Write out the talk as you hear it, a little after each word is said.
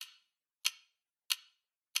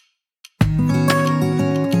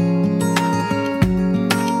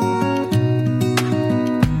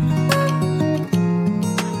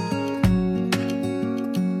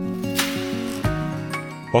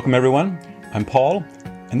Welcome everyone, I'm Paul,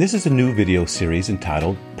 and this is a new video series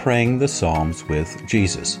entitled Praying the Psalms with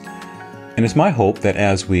Jesus. And it's my hope that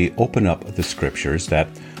as we open up the scriptures, that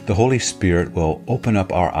the Holy Spirit will open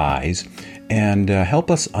up our eyes and help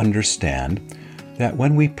us understand that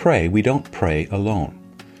when we pray, we don't pray alone.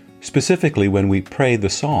 Specifically, when we pray the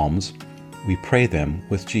Psalms, we pray them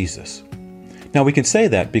with Jesus. Now we can say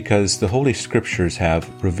that because the Holy Scriptures have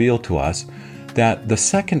revealed to us that the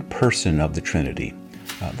second person of the Trinity,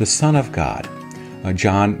 the Son of God,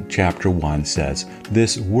 John chapter 1 says,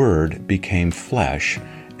 "This Word became flesh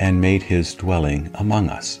and made his dwelling among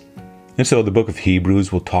us." And so the book of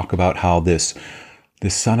Hebrews will talk about how this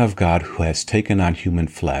Son of God who has taken on human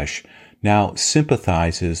flesh now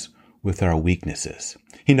sympathizes with our weaknesses.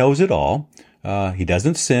 He knows it all. He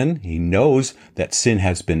doesn't sin. He knows that sin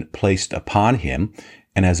has been placed upon him.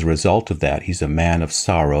 And as a result of that, he's a man of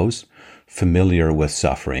sorrows, familiar with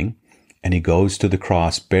suffering. And he goes to the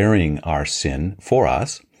cross bearing our sin for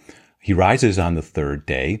us. He rises on the third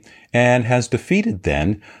day and has defeated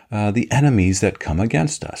then the enemies that come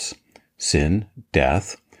against us, sin,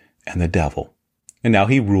 death, and the devil. And now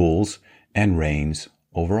he rules and reigns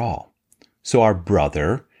over all. So our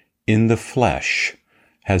brother in the flesh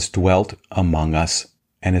has dwelt among us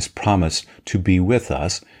and has promised to be with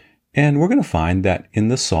us. And we're going to find that in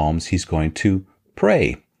the Psalms, he's going to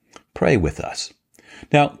pray with us.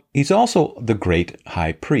 Now, he's also the great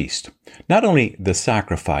high priest, not only the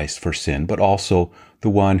sacrifice for sin, but also the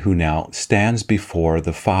one who now stands before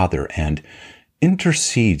the Father and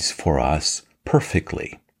intercedes for us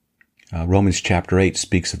perfectly. Romans chapter 8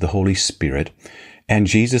 speaks of the Holy Spirit and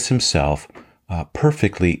Jesus himself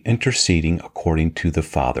perfectly interceding according to the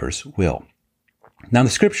Father's will. Now, the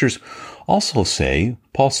scriptures also say,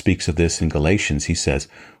 Paul speaks of this in Galatians, he says,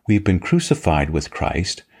 "We've been crucified with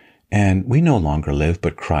Christ, and we no longer live,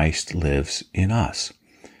 but Christ lives in us."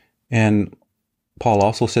 And Paul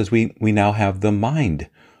also says we now have the mind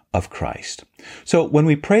of Christ. So when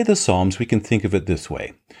we pray the Psalms, we can think of it this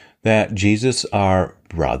way, that Jesus, our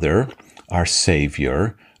brother, our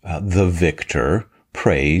Savior, the victor,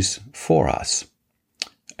 prays for us.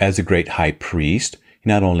 As a great high priest, he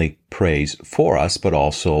not only prays for us, but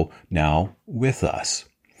also now with us.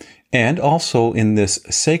 And also in this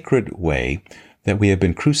sacred way that we have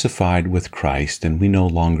been crucified with Christ and we no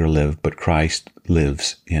longer live, but Christ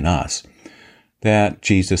lives in us, that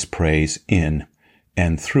Jesus prays in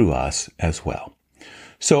and through us as well.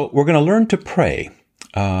 So we're going to learn to pray,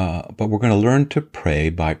 but we're going to learn to pray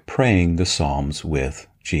by praying the Psalms with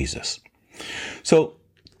Jesus. So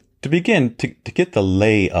to begin, to get the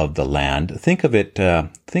lay of the land, think of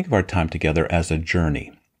our time together as a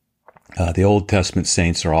journey. The Old Testament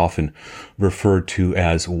saints are often referred to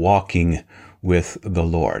as walking with the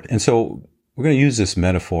Lord. And so we're going to use this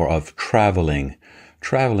metaphor of traveling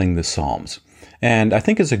the Psalms. And I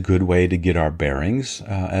think it's a good way to get our bearings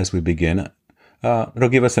as we begin. It'll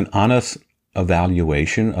give us an honest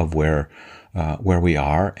evaluation of where we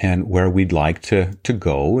are and where we'd like to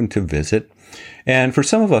go and to visit. And for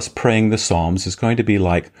some of us, praying the Psalms is going to be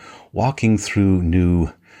like walking through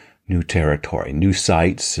new territory, new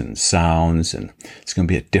sights and sounds, and it's going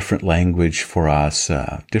to be a different language for us,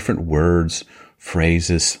 different words,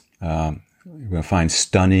 phrases. We're going to find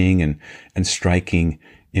stunning and striking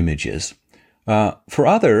images. For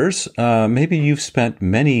others, maybe you've spent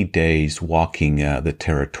many days walking the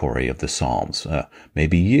territory of the Psalms,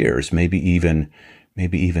 maybe years, maybe even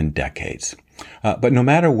decades. But no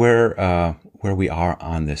matter where we are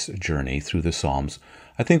on this journey through the Psalms,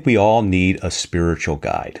 I think we all need a spiritual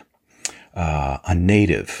guide, a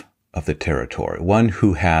native of the territory, one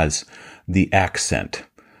who has the accent,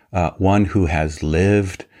 one who has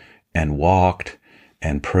lived and walked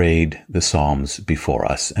and prayed the Psalms before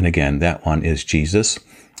us. And again, that one is Jesus,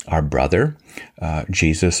 our brother,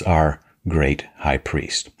 Jesus, our great high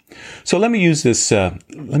priest. So let me use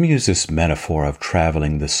this metaphor of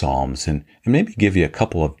traveling the Psalms and maybe give you a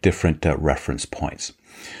couple of different reference points.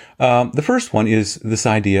 The first one is this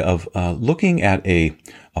idea of looking at a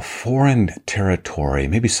foreign territory,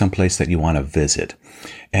 maybe someplace that you want to visit,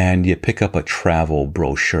 and you pick up a travel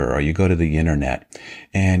brochure or you go to the internet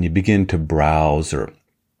and you begin to browse or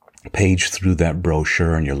page through that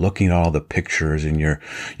brochure and you're looking at all the pictures and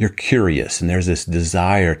you're curious and there's this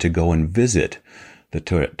desire to go and visit the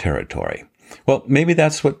territory. Well, maybe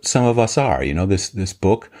that's what some of us are. You know, this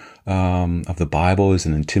book of the Bible is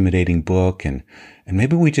an intimidating book, and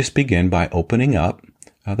maybe we just begin by opening up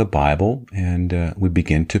the Bible and we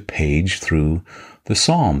begin to page through the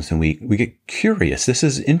Psalms, and we get curious. This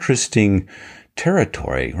is interesting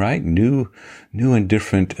territory, right? New and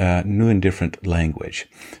different language.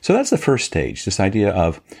 So that's the first stage. This idea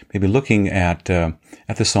of maybe looking at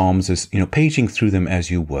the Psalms as, paging through them as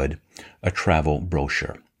you would a travel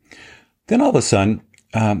brochure. Then all of a sudden,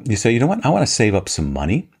 you say, you know what? I want to save up some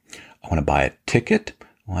money. I want to buy a ticket.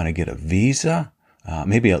 I want to get a visa.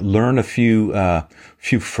 Maybe learn a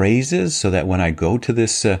few phrases so that when I go to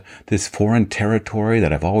this foreign territory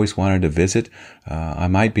that I've always wanted to visit, I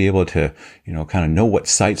might be able to, kind of know what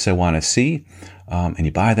sights I want to see. And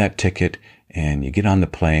you buy that ticket and you get on the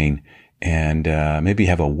plane and maybe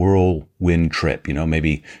have a whirlwind trip,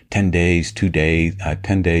 maybe 10 days,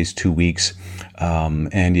 2 weeks.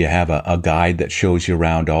 And you have a guide that shows you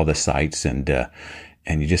around all the sites and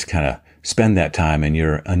you just kind of spend that time and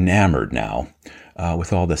you're enamored now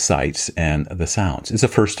with all the sights and the sounds. It's a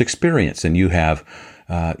first experience and you have,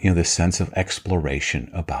 this sense of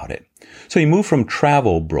exploration about it. So you move from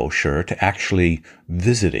travel brochure to actually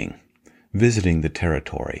visiting the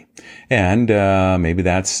territory. And maybe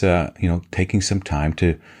that's, taking some time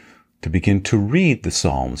to begin to read the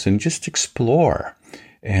Psalms and just explore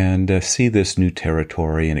and see this new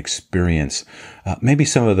territory and experience maybe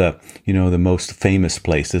some of the, the most famous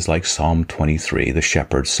places like Psalm 23, the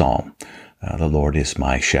Shepherd's Psalm. The Lord is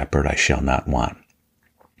my shepherd, I shall not want.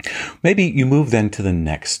 Maybe you move then to the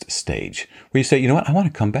next stage where you say, you know what, I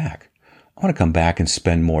want to come back. I want to come back and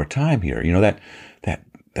spend more time here.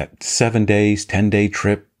 That 7 days, 10-day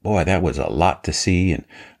trip, boy, that was a lot to see. And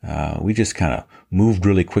we just kind of moved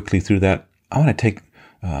really quickly through that. I want to take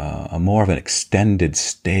a more of an extended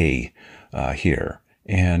stay here.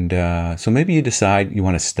 And so maybe you decide you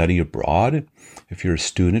want to study abroad if you're a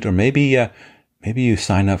student, or maybe you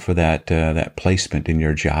sign up for that placement in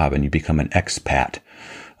your job and you become an expat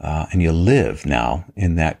and you live now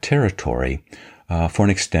in that territory for an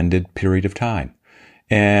extended period of time.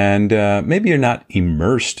 And maybe you're not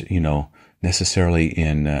immersed, necessarily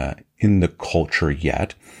in the culture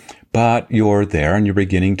yet, but you're there and you're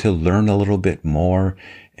beginning to learn a little bit more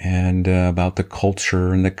and about the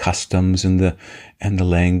culture and the customs and the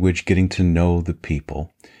language, getting to know the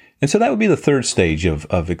people. And so that would be the third stage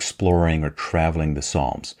of exploring or traveling the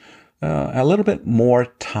Psalms. A little bit more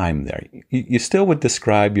time there. You still would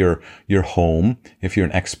describe your home, if you're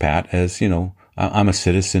an expat, as, I'm a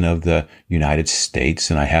citizen of the United States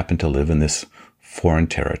and I happen to live in this foreign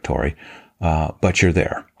territory, but you're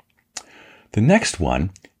there. The next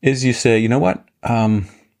one is you say, you know what?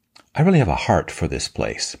 I really have a heart for this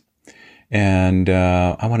place. And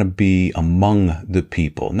I want to be among the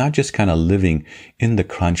people, not just kind of living in the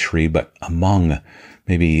country, but among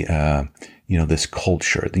maybe, this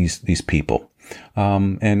culture, these people.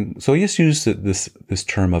 And so I just use this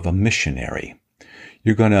term of a missionary.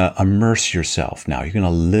 You're going to immerse yourself now. You're going to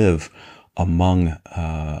live among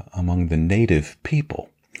the native people.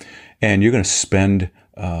 And you're going to spend,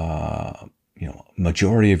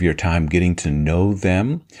 majority of your time getting to know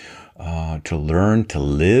them, to learn, to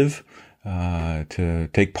live, to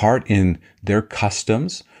take part in their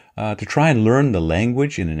customs, to try and learn the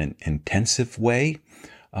language in an intensive way.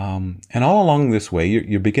 And all along this way,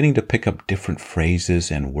 you're beginning to pick up different phrases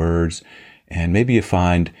and words, and maybe you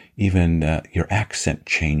find even your accent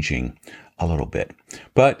changing a little bit.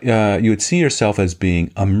 But you would see yourself as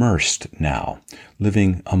being immersed now,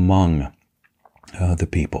 living among the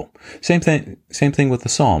people. Same thing with the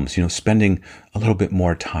Psalms, spending a little bit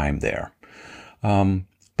more time there.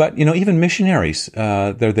 But, even missionaries,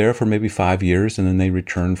 they're there for maybe 5 years and then they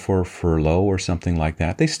return for furlough or something like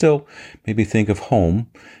that. They still maybe think of home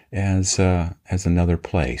as another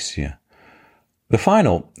place. Yeah. The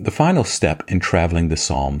final step in traveling the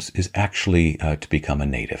Psalms is actually to become a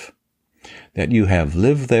native. That you have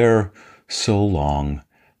lived there so long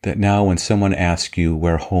that now when someone asks you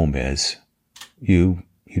where home is, you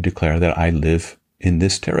declare that I live in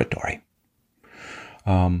this territory.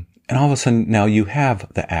 And all of a sudden now you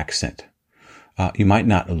have the accent. You might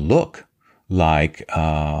not look like,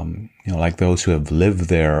 like those who have lived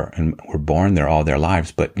there and were born there all their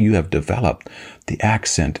lives, but you have developed the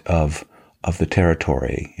accent of the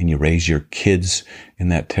territory, and you raise your kids in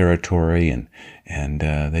that territory, and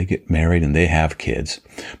they get married and they have kids.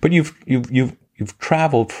 But you've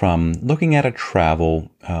traveled from looking at a travel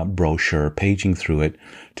brochure, paging through it,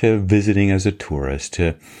 to visiting as a tourist,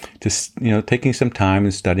 to taking some time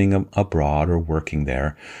and studying abroad or working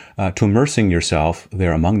there, to immersing yourself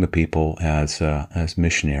there among the people as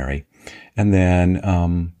missionary, and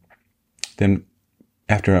then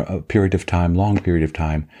after a period of time, long period of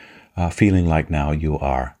time, feeling like now you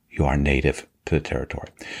are native to the territory.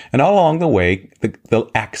 And all along the way, the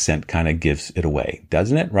accent kind of gives it away,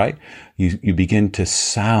 doesn't it? Right? You begin to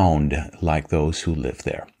sound like those who live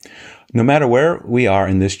there. No matter where we are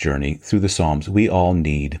in this journey through the Psalms, we all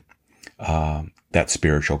need that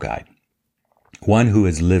spiritual guide. One who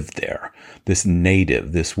has lived there, this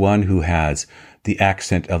native, this one who has the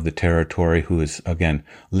accent of the territory, who has, again,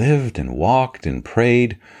 lived and walked and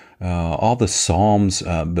prayed all the Psalms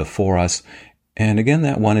before us. And again,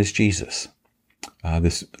 that one is Jesus.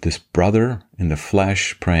 This brother in the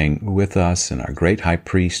flesh praying with us, and our great high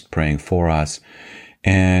priest praying for us,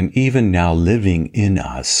 and even now living in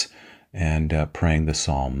us and praying the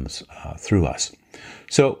Psalms through us.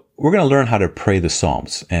 So we're going to learn how to pray the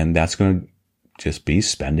Psalms, and that's going to just be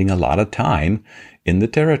spending a lot of time in the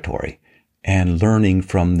territory and learning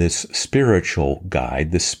from this spiritual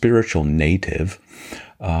guide, this spiritual native,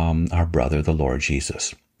 our brother, the Lord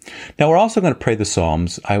Jesus. Now, we're also going to pray the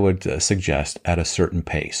Psalms, I would suggest, at a certain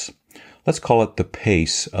pace. Let's call it the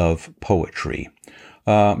pace of poetry.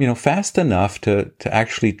 Fast enough to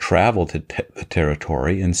actually travel to the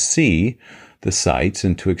territory and see the sights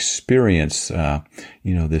and to experience,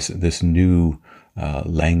 this new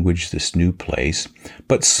language, this new place,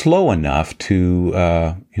 but slow enough to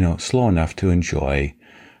enjoy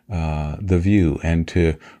the view and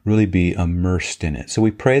to really be immersed in it. So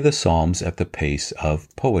we pray the Psalms at the pace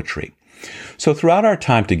of poetry. So throughout our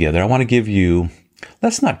time together, I want to give you,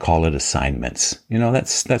 let's not call it assignments.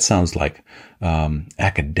 That sounds like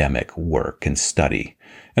academic work and study.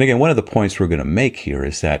 And again, one of the points we're going to make here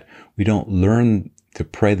is that we don't learn to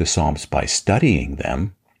pray the Psalms by studying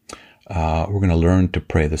them. We're going to learn to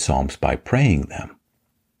pray the Psalms by praying them.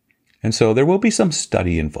 And so there will be some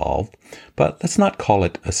study involved, but let's not call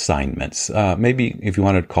it assignments. Maybe if you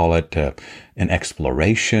want to call it an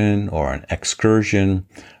exploration or an excursion,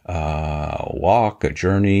 a walk, a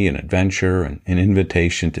journey, an adventure, an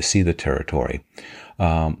invitation to see the territory.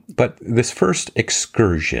 But this first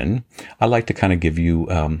excursion, I like to kind of give you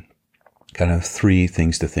kind of three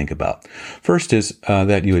things to think about. First is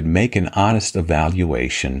that you would make an honest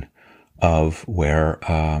evaluation of where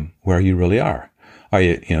you really are. Are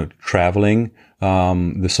you, traveling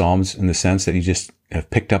the Psalms in the sense that you just have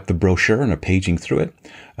picked up the brochure and are paging through it?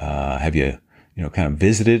 Have you, kind of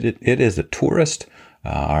visited it as a tourist?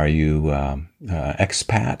 Are you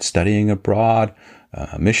expat studying abroad,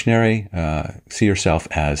 missionary? See yourself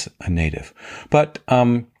as a native. But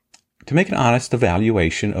to make an honest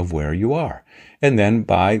evaluation of where you are. And then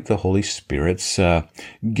by the Holy Spirit's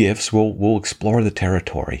gifts, we'll explore the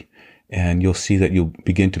territory. And you'll see that you'll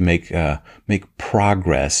begin to make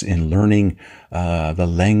progress in learning the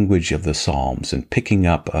language of the Psalms and picking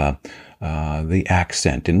up the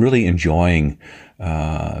accent and really enjoying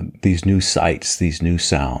these new sights, these new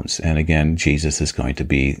sounds. And again, Jesus is going to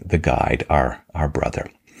be the guide, our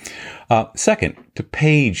brother. Second, to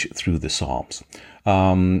page through the Psalms,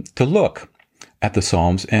 to look at the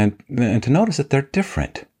Psalms and to notice that they're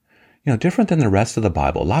different. Different than the rest of the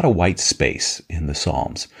Bible. A lot of white space in the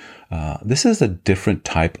Psalms. This is a different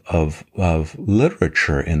type of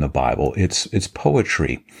literature in the Bible. It's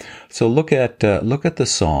poetry. So look at the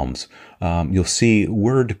Psalms. You'll see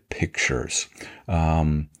word pictures.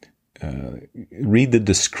 Read the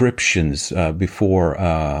descriptions before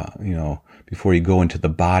you go into the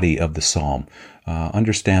body of the Psalm.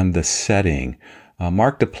 Understand the setting.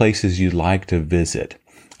 Mark the places you'd like to visit.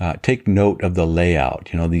 Take note of the layout,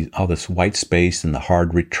 all this white space and the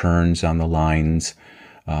hard returns on the lines.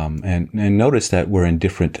 And notice that we're in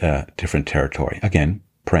different territory. Again,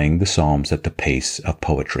 praying the Psalms at the pace of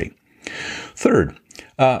poetry. Third,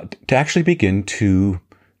 to actually begin to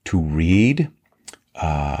read,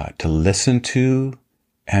 to listen to,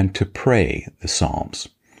 and to pray the Psalms.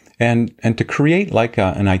 And to create like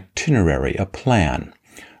an itinerary, a plan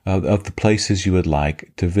of the places you would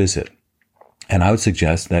like to visit. And I would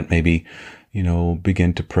suggest that maybe,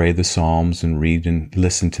 begin to pray the Psalms and read and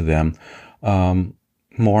listen to them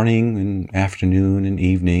morning and afternoon and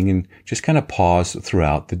evening, and just kind of pause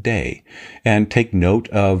throughout the day and take note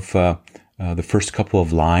of the first couple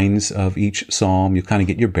of lines of each psalm. You kind of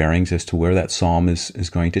get your bearings as to where that psalm is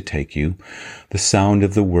going to take you, the sound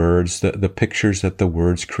of the words, the pictures that the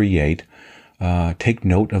words create. Take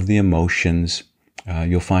note of the emotions.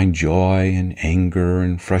 You'll find joy and anger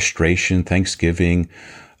and frustration, thanksgiving,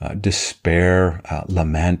 despair,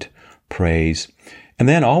 lament, praise. And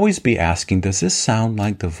then always be asking, does this sound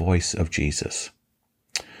like the voice of Jesus?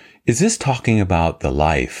 Is this talking about the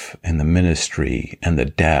life and the ministry and the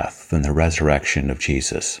death and the resurrection of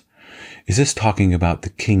Jesus? Is this talking about the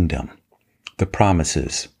kingdom, the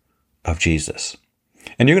promises of Jesus?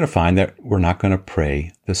 And you're going to find that we're not going to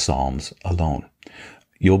pray the Psalms alone.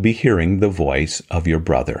 You'll be hearing the voice of your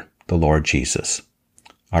brother, the Lord Jesus,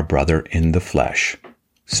 our brother in the flesh,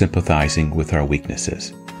 sympathizing with our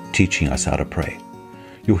weaknesses, teaching us how to pray.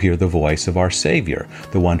 You'll hear the voice of our Savior,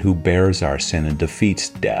 the one who bears our sin and defeats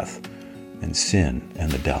death and sin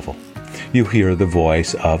and the devil. You hear the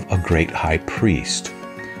voice of a great high priest,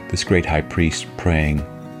 this great high priest praying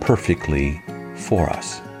perfectly for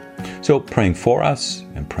us. So praying for us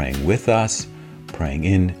and praying with us, praying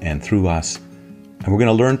in and through us. And we're going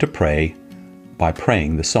to learn to pray by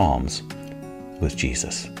praying the Psalms with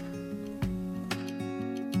Jesus.